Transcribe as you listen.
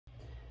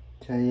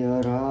Jaya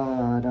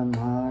Radha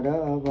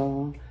Madhava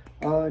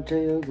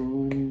Jaya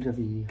Gunja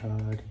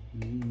Vihari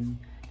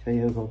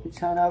Jaya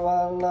Gopishana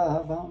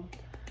Vallabha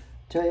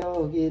Jaya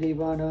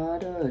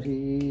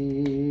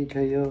Girivanadari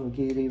Jaya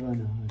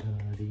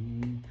Girivanadari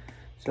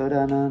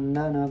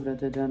Sadanandana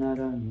Vrajajana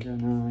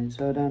Ranjana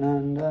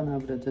Sadanandana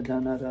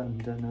Vrajajana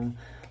Ranjana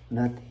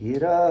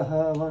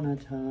Natiraha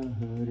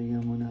Vanachari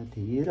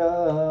Yamunatira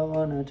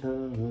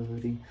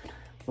Vanachari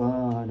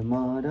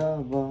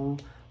Vadmadava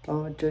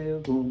Jaya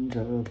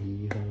Gunja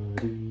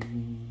Vihari.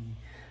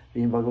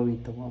 In Bhagavad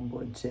Gita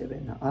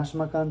 1.7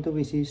 Asmakantu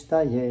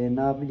Visista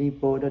Yena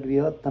Vidipodad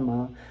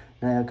Vyottama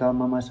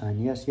Nayakama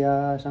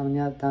Sanyasya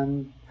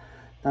Samnyatan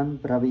Tan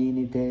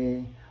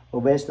Pravinite. O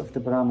best of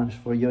the Brahmanas,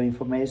 for your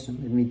information,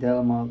 let me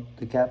tell about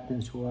the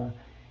captains who are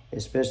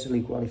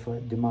especially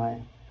qualified to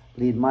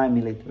lead my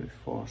military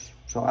force.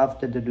 So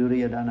after the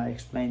Duryodhana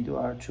explained to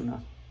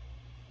Arjuna,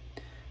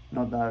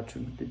 not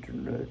Arjuna, the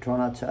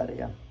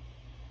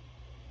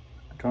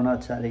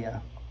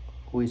Dronacharya,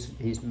 who is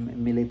his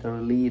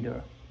military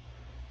leader,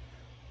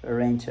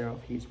 arranger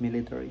of his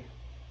military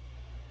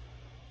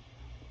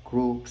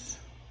groups,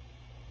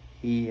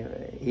 he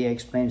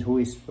explains who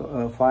is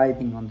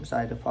fighting on the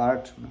side of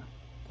Arjuna,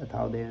 that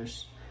how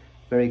there's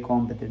very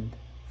competent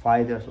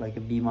fighters like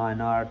Bhima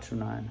and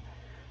Arjuna and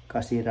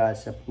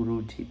Kasiraja,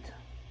 Purujit,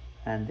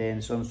 and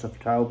then sons of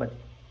Draupadi.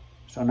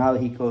 So now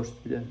he goes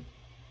to the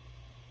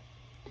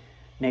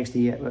next,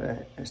 he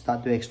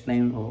start to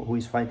explain who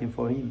is fighting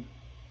for him.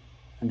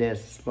 And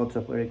there's lots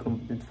of very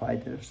competent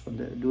fighters on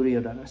the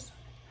Duryodhana side,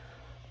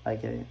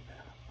 like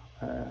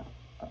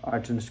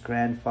Arjuna's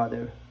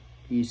grandfather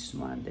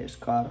Bhishma, and there's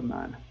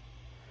Karna and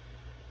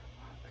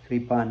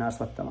Kripa and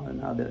Asvatthama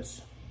and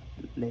others.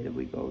 Later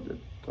we go to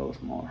those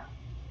more.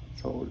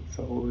 So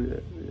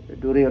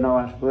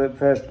Duryodhana was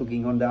first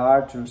looking on the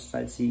Arjuna's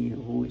side, seeing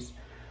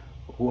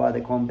who are the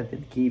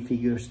competent key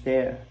figures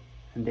there,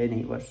 and then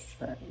he was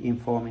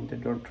informing the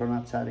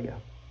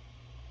Dronacharya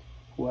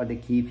who are the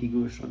key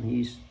figures on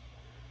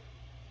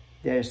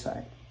their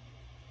side.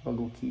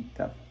 Bhagavad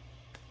Gita,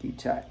 Ki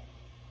Jai.